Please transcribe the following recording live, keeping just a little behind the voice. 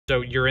So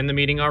you're in the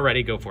meeting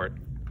already. Go for it.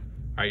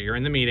 All right, you're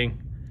in the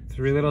meeting.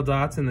 3 little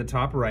dots in the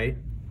top right.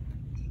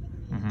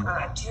 All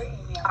right,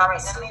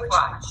 let me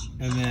watch.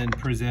 And then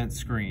present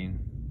screen.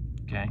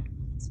 Okay.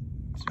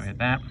 So hit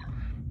that.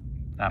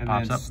 That and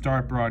pops then up.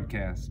 Start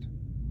broadcast.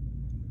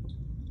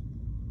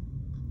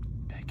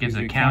 It gives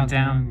a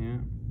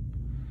countdown.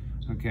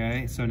 Yeah.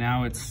 Okay, so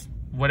now it's...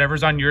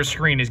 Whatever's on your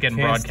screen is getting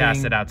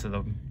broadcasted out to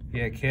them.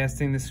 Yeah,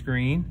 casting the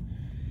screen.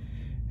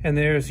 And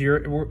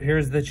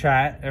here's the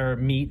chat, or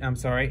meet, I'm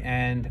sorry,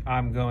 and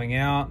I'm going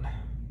out.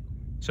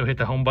 So hit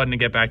the home button to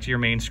get back to your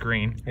main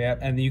screen. Yeah,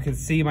 and you can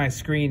see my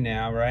screen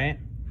now, right?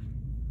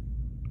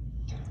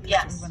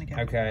 Yes.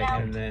 Okay, Now,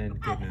 and then do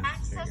you have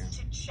access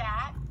to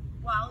chat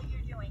while you're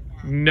doing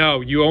that?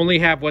 No, you only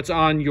have what's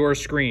on your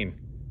screen.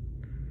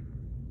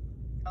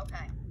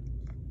 Okay.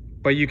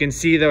 But you can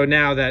see though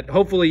now that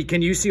hopefully,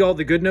 can you see all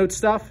the good notes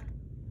stuff?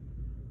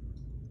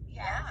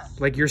 Yeah.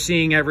 Like you're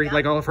seeing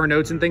like all of her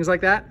notes and things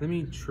like that? Let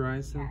me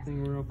try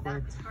something real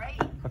quick. That's great.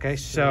 Okay,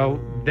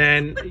 so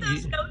then Put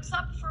those notes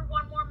up for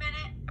one more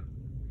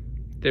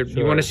minute.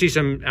 you want to see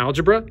some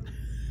algebra?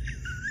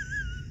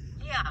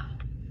 Yeah.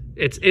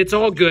 It's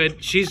all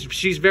good.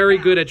 She's very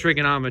good at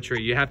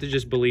trigonometry. You have to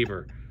just believe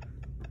her.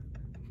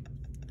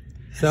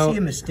 So, see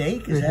a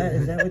mistake? Is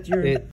that what you're...